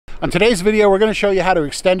On today's video, we're going to show you how to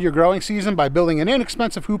extend your growing season by building an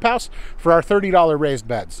inexpensive hoop house for our $30 raised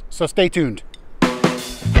beds. So stay tuned.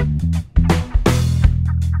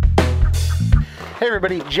 Hey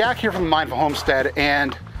everybody, Jack here from the Mindful Homestead,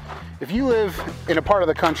 and if you live in a part of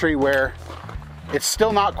the country where it's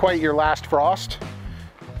still not quite your last frost,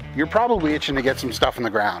 you're probably itching to get some stuff in the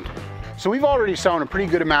ground. So we've already sown a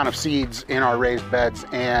pretty good amount of seeds in our raised beds,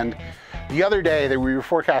 and the other day that we were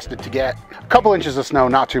forecasted to get a couple inches of snow,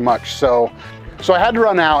 not too much. So I had to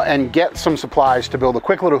run out and get some supplies to build a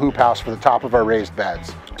quick little hoop house for the top of our raised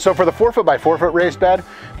beds. So for the 4 foot by 4 foot raised bed,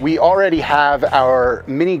 we already have our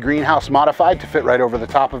mini greenhouse modified to fit right over the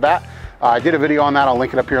top of that. I did a video on that, I'll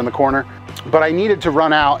link it up here in the corner. But I needed to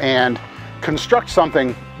run out and construct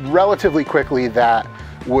something relatively quickly that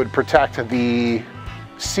would protect the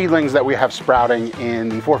seedlings that we have sprouting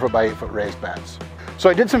in 4 foot by 8 foot raised beds. So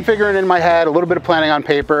I did some figuring in my head, a little bit of planning on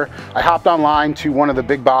paper. I hopped online to one of the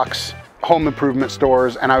big box home improvement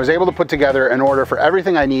stores, and I was able to put together an order for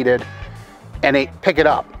everything I needed and pick it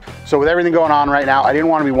up. So with everything going on right now, I didn't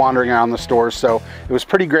want to be wandering around the stores, so it was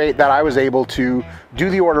pretty great that I was able to do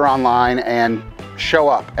the order online and show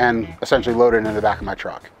up and essentially load it into the back of my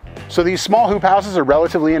truck. So these small hoop houses are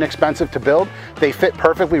relatively inexpensive to build. They fit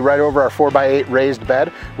perfectly right over our 4 by 8 raised bed,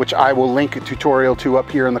 which I will link a tutorial to up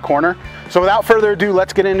here in the corner. So without further ado,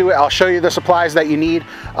 let's get into it. I'll show you the supplies that you need.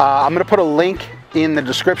 I'm gonna put a link in the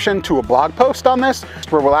description to a blog post on this,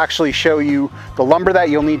 where we'll actually show you the lumber that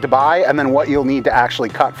you'll need to buy and then what you'll need to actually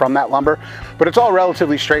cut from that lumber. But it's all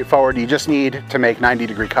relatively straightforward. You just need to make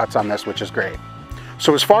 90-degree cuts on this, which is great.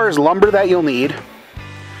 So as far as lumber that you'll need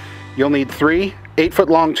 3 8-foot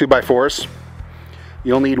long 2x4s.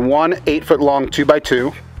 You'll need 1 8-foot long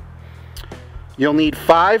 2x2. You'll need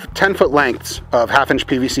 5 10-foot lengths of 1/2-inch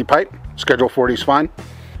PVC pipe. Schedule 40 is fine.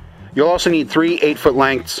 You'll also need 3 8-foot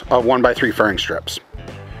lengths of 1x3 furring strips.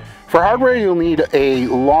 For hardware, you'll need a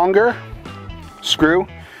longer screw.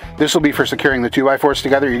 This will be for securing the 2x4s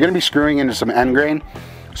together. You're going to be screwing into some end grain,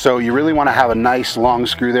 so you really want to have a nice long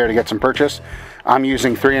screw there to get some purchase. I'm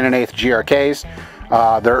using 3 1/8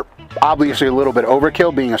 GRKs. They're obviously a little bit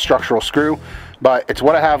overkill being a structural screw, but it's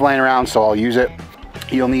what I have laying around, so I'll use it.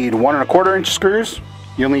 You'll need 1 1/4 inch screws.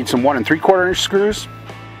 You'll need some 1 3/4 inch screws.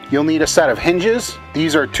 You'll need a set of hinges.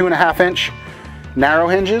 These are 2 1/2 inch narrow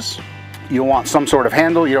hinges. You'll want some sort of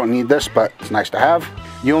handle. You don't need this, but it's nice to have.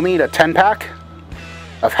 You'll need a 10-pack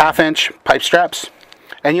of 1/2 inch pipe straps,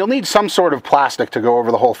 and you'll need some sort of plastic to go over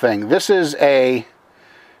the whole thing. This is a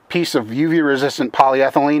piece of UV resistant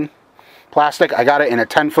polyethylene plastic. I got it in a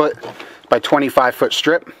 10 foot by 25 foot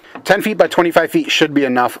strip. 10 feet by 25 feet should be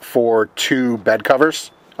enough for 2 bed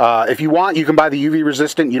covers. If you want, you can buy the UV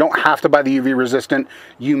resistant. You don't have to buy the UV resistant.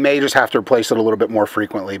 You may just have to replace it a little bit more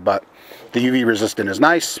frequently, but the UV resistant is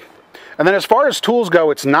nice. And then as far as tools go,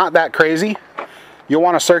 it's not that crazy. You'll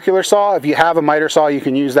want a circular saw. If you have a miter saw, you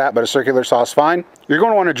can use that, but a circular saw is fine. You're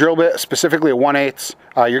going to want a drill bit, specifically a 1/8.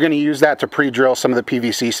 You're going to use that to pre-drill some of the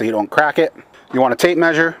PVC so you don't crack it. You want a tape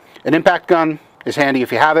measure. An impact gun is handy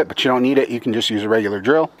if you have it, but you don't need it. You can just use a regular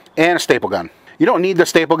drill. And a staple gun. You don't need the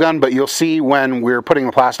staple gun, but you'll see when we're putting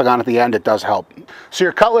the plastic on at the end, it does help. So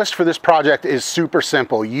your cut list for this project is super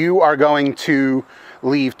simple. You are going to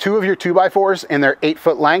leave 2 of your 2x4s in their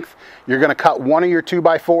 8-foot length. You're going to cut 1 of your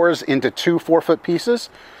 2x4s into 2 4-foot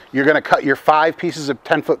pieces. You're going to cut your 5 pieces of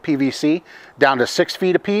 10-foot PVC down to 6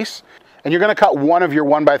 feet a piece. And you're going to cut 1 of your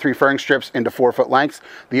 1x3 furring strips into 4-foot lengths.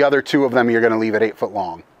 The other 2 of them you're going to leave at 8-foot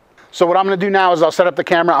long. So what I'm going to do now is I'll set up the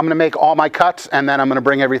camera, I'm going to make all my cuts, and then I'm going to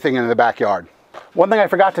bring everything into the backyard. One thing I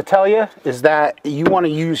forgot to tell you is that you want to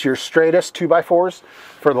use your straightest 2x4s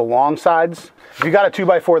for the long sides. If you got a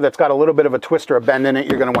 2x4 that's got a little bit of a twist or a bend in it,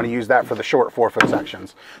 you're going to want to use that for the short 4-foot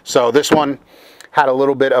sections. So this one had a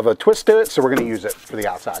little bit of a twist to it, so we're going to use it for the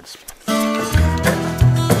outsides.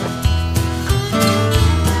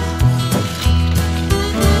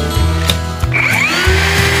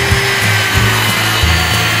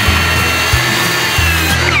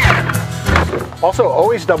 Also,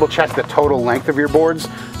 always double check the total length of your boards.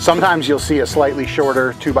 Sometimes you'll see a slightly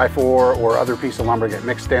shorter 2x4 or other piece of lumber get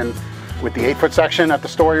mixed in with the 8-foot section at the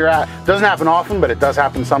store you're at. Doesn't happen often, but it does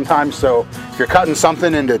happen sometimes. So if you're cutting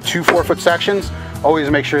something into 2 4-foot sections, always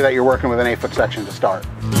make sure that you're working with an 8-foot section to start.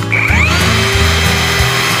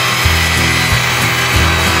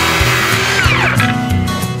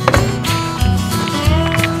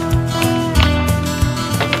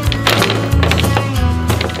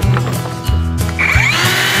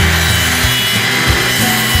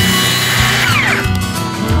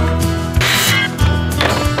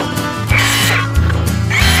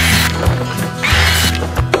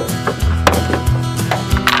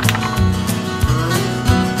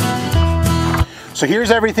 So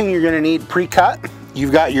here's everything you're gonna need pre-cut.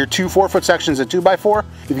 You've got your 2 4-foot sections of 2x4.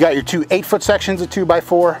 You've got your 2 8-foot sections of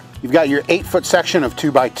 2x4. You've got your 8-foot section of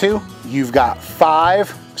 2x2. You've got 5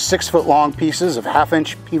 6-foot long pieces of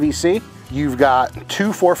 1/2-inch PVC. You've got 2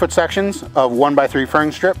 4-foot sections of 1x3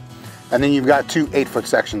 furring strip. And then you've got 2 8-foot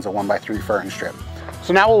sections of 1x3 furring strip.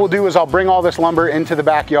 So now what we'll do is I'll bring all this lumber into the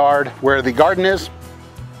backyard where the garden is,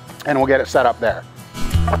 and we'll get it set up there.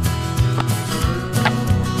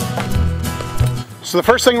 So the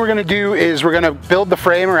first thing we're gonna do is we're gonna build the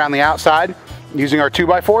frame around the outside using our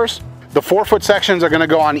 2x4s. The 4-foot sections are gonna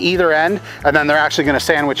go on either end, and then they're actually gonna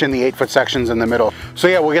sandwich in the 8-foot sections in the middle. So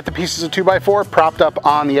yeah, we'll get the pieces of 2x4 propped up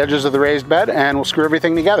on the edges of the raised bed, and we'll screw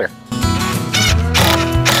everything together.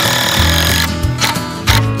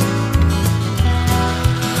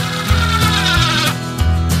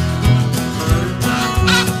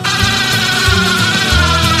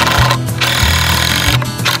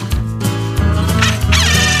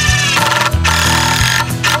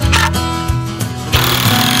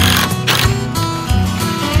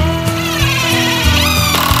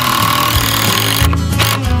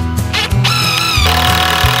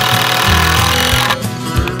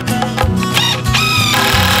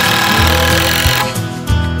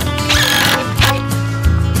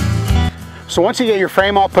 So once you get your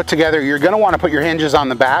frame all put together, you're gonna wanna put your hinges on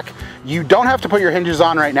the back. You don't have to put your hinges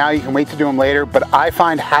on right now, you can wait to do them later, but I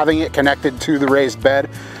find having it connected to the raised bed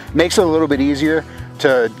makes it a little bit easier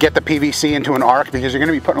to get the PVC into an arc, because you're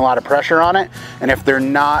gonna be putting a lot of pressure on it, and if they're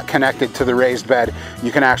not connected to the raised bed,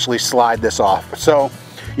 you can actually slide this off. So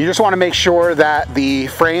you just wanna make sure that the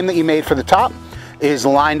frame that you made for the top is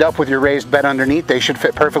lined up with your raised bed underneath. They should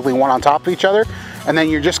fit perfectly one on top of each other. And then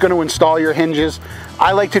you're just going to install your hinges.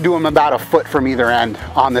 I like to do them about 1 foot from either end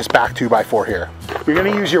on this back 2x4 here. You're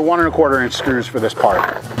going to use your 1 1/4 inch screws for this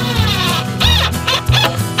part.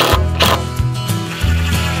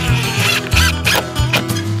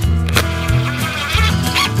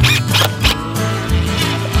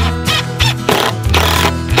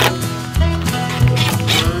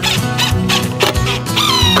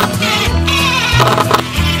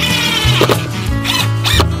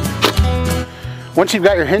 Once you've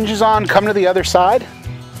got your hinges on, come to the other side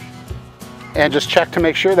and just check to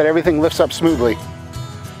make sure that everything lifts up smoothly.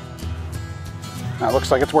 That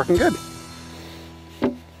looks like it's working good.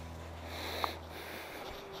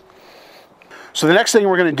 So the next thing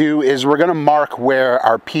we're gonna do is we're gonna mark where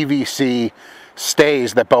our PVC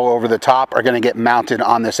stays that bow over the top are gonna get mounted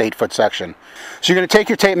on this 8-foot section. So you're gonna take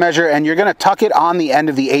your tape measure and you're gonna tuck it on the end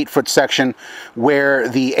of the 8-foot section where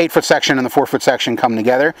the 8-foot section and the 4-foot section come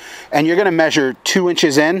together. And you're gonna measure 2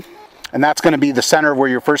 inches in, and that's gonna be the center of where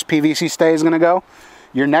your first PVC stay is gonna go.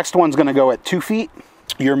 Your next one's gonna go at 2 feet.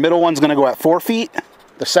 Your middle one's gonna go at 4 feet.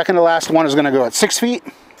 The second to last one is gonna go at 6 feet.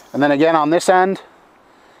 And then again on this end,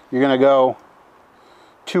 you're gonna go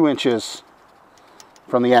 2 inches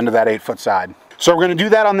from the end of that 8-foot side. So we're gonna do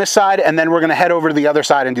that on this side, and then we're gonna head over to the other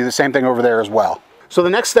side and do the same thing over there as well. So the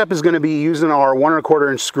next step is gonna be using our 1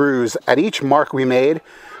 1/4 inch screws. At each mark we made,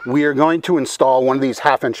 we are going to install one of these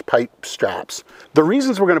 1/2-inch pipe straps. The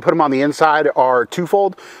reasons we're gonna put them on the inside are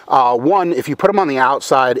twofold. One, if you put them on the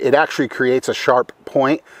outside, it actually creates a sharp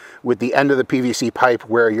point with the end of the PVC pipe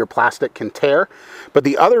where your plastic can tear. But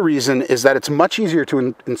the other reason is that it's much easier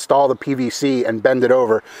to install the PVC and bend it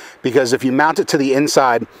over, because if you mount it to the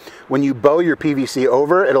inside, when you bow your PVC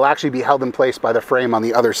over, it'll actually be held in place by the frame on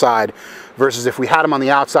the other side, versus if we had them on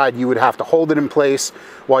the outside, you would have to hold it in place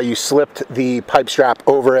while you slipped the pipe strap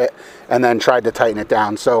over it and then tried to tighten it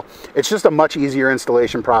down. So it's just a much easier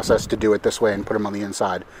installation process to do it this way and put them on the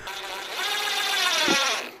inside.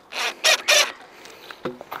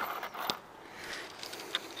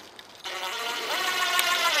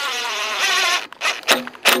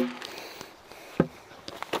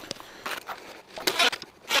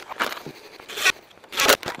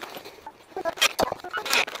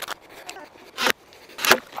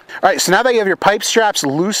 All right, so now that you have your pipe straps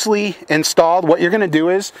loosely installed, what you're gonna do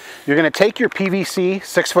is you're gonna take your PVC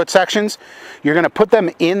 6-foot sections, you're gonna put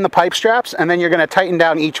them in the pipe straps, and then you're gonna tighten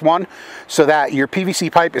down each one so that your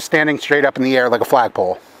PVC pipe is standing straight up in the air like a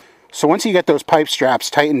flagpole. So once you get those pipe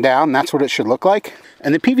straps tightened down, that's what it should look like.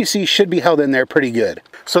 And the PVC should be held in there pretty good.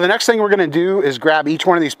 So the next thing we're gonna do is grab each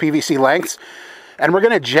one of these PVC lengths, and we're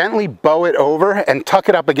gonna gently bow it over and tuck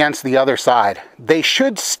it up against the other side. They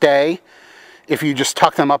should stay if you just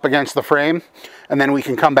tuck them up against the frame, and then we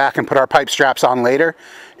can come back and put our pipe straps on later.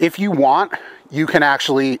 If you want, you can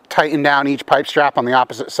actually tighten down each pipe strap on the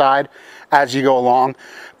opposite side as you go along,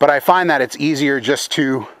 but I find that it's easier just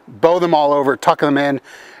to bow them all over, tuck them in,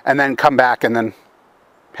 and then come back and then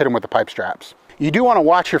hit them with the pipe straps. You do want to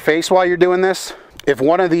watch your face while you're doing this. If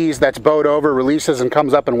one of these that's bowed over releases and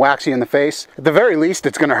comes up and whacks you in the face, at the very least,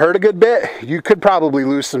 it's gonna hurt a good bit. You could probably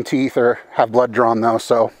lose some teeth or have blood drawn though,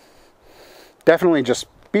 so definitely just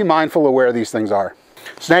be mindful of where these things are.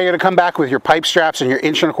 So now you're gonna come back with your pipe straps and your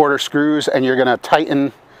 1¼ inch screws, and you're gonna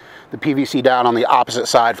tighten the PVC down on the opposite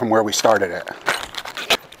side from where we started it.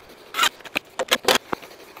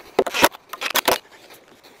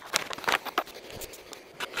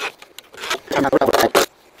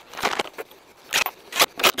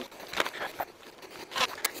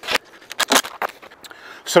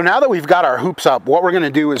 So now that we've got our hoops up, what we're gonna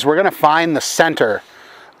do is we're gonna find the center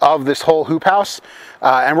of this whole hoop house,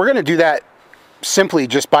 and we're gonna do that simply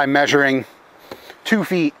just by measuring 2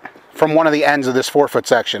 feet from one of the ends of this 4-foot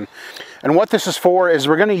section. And what this is for is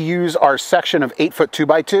we're gonna use our section of 8-foot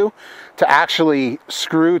 2x2 to actually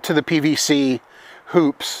screw to the PVC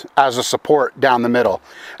hoops as a support down the middle.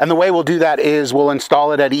 And the way we'll do that is we'll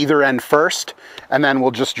install it at either end first, and then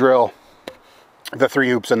we'll just drill the 3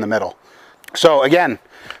 hoops in the middle. So again,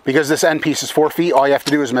 because this end piece is 4 feet, all you have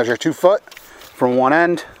to do is measure 2 foot from one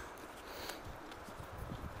end.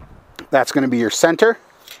 That's going to be your center.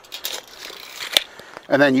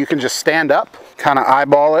 And then you can just stand up, kind of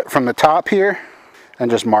eyeball it from the top here,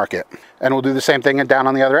 and just mark it. And we'll do the same thing down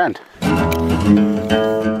on the other end.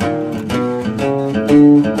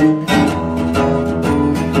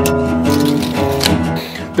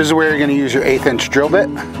 This is where you're going to use your 1/8 inch drill bit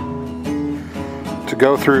to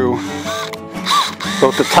go through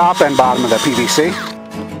both the top and bottom of that PVC.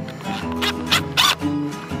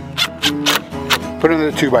 Put it into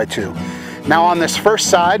the 2x2. Now on this first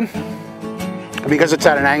side, because it's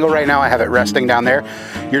at an angle right now, I have it resting down there.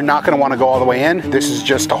 You're not going to want to go all the way in. This is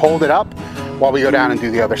just to hold it up while we go down and do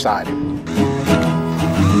the other side.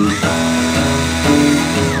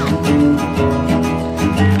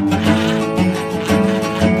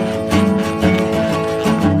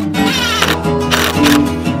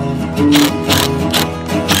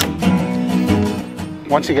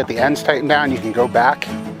 Once you get the ends tightened down, you can go back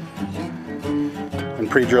and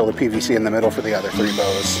pre-drill the PVC in the middle for the other 3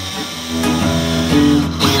 bows.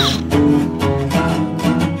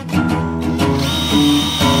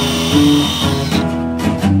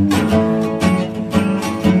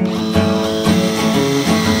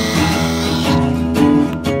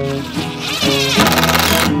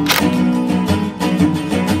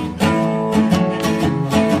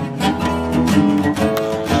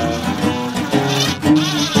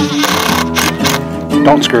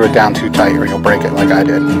 Don't screw it down too tight or you'll break it like I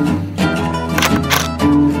did.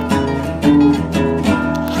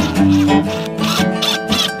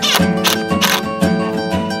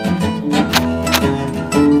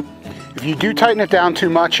 If you do tighten it down too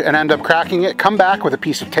much and end up cracking it, come back with a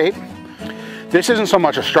piece of tape. This isn't so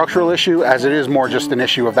much a structural issue as it is more just an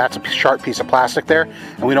issue of that's a sharp piece of plastic there,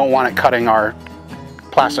 and we don't want it cutting our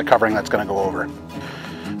plastic covering that's going to go over.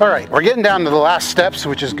 All right, we're getting down to the last steps,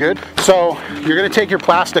 which is good. So you're gonna take your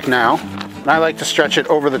plastic now, and I like to stretch it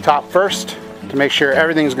over the top first to make sure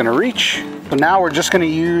everything's gonna reach. So now we're just gonna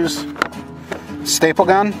use a staple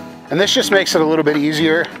gun, and this just makes it a little bit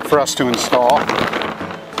easier for us to install.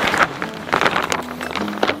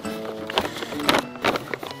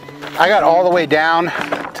 I got all the way down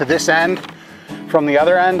to this end from the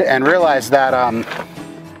other end and realized that I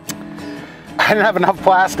didn't have enough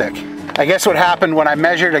plastic. I guess what happened when I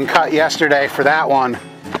measured and cut yesterday for that one,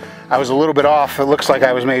 I was a little bit off. It looks like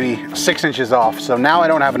I was maybe 6 inches off. So now I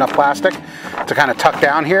don't have enough plastic to kind of tuck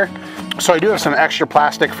down here. So I do have some extra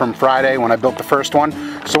plastic from Friday when I built the first one.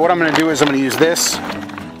 So what I'm gonna do is I'm gonna use this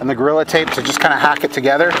and the Gorilla Tape to just kind of hack it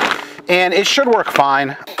together. And it should work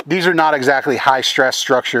fine. These are not exactly high stress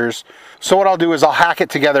structures. So what I'll do is I'll hack it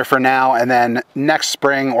together for now, and then next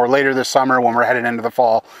spring or later this summer when we're headed into the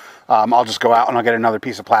fall, I'll just go out and I'll get another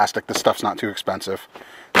piece of plastic. This stuff's not too expensive.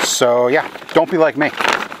 So yeah, don't be like me.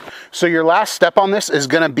 So your last step on this is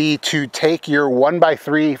gonna be to take your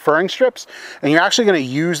 1x3 furring strips, and you're actually gonna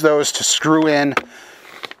use those to screw in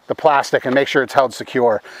the plastic and make sure it's held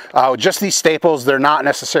secure. Just these staples, they're not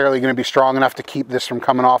necessarily gonna be strong enough to keep this from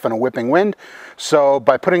coming off in a whipping wind. So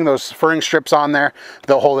by putting those furring strips on there,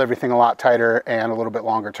 they'll hold everything a lot tighter and a little bit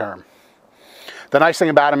longer term. The nice thing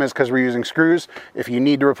about them is because we're using screws, if you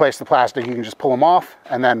need to replace the plastic, you can just pull them off,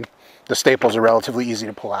 and then the staples are relatively easy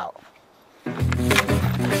to pull out.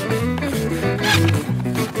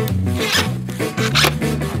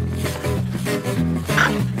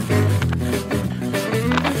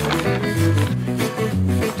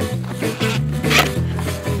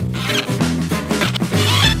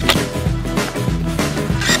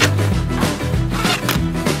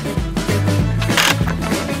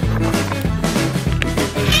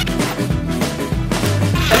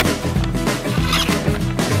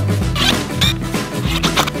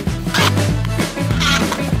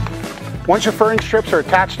 Once your furring strips are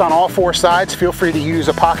attached on all 4 sides, feel free to use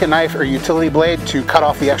a pocket knife or utility blade to cut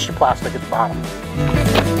off the extra plastic at the bottom.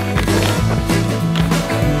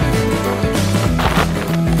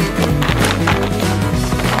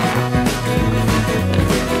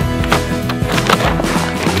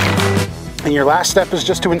 And your last step is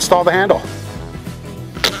just to install the handle.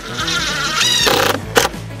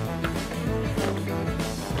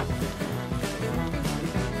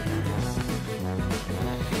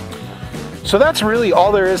 So that's really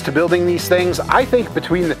all there is to building these things. I think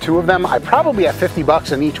between the 2 of them, I probably have 50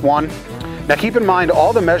 bucks in each one. Now keep in mind,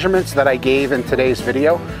 all the measurements that I gave in today's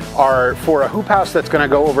video are for a hoop house that's gonna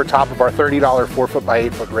go over top of our $30 4-foot by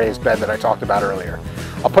 8-foot raised bed that I talked about earlier.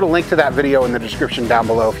 I'll put a link to that video in the description down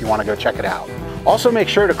below if you wanna go check it out. Also make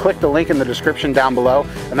sure to click the link in the description down below,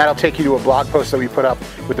 and that'll take you to a blog post that we put up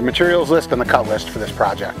with the materials list and the cut list for this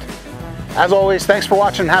project. As always, thanks for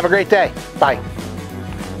watching and have a great day. Bye.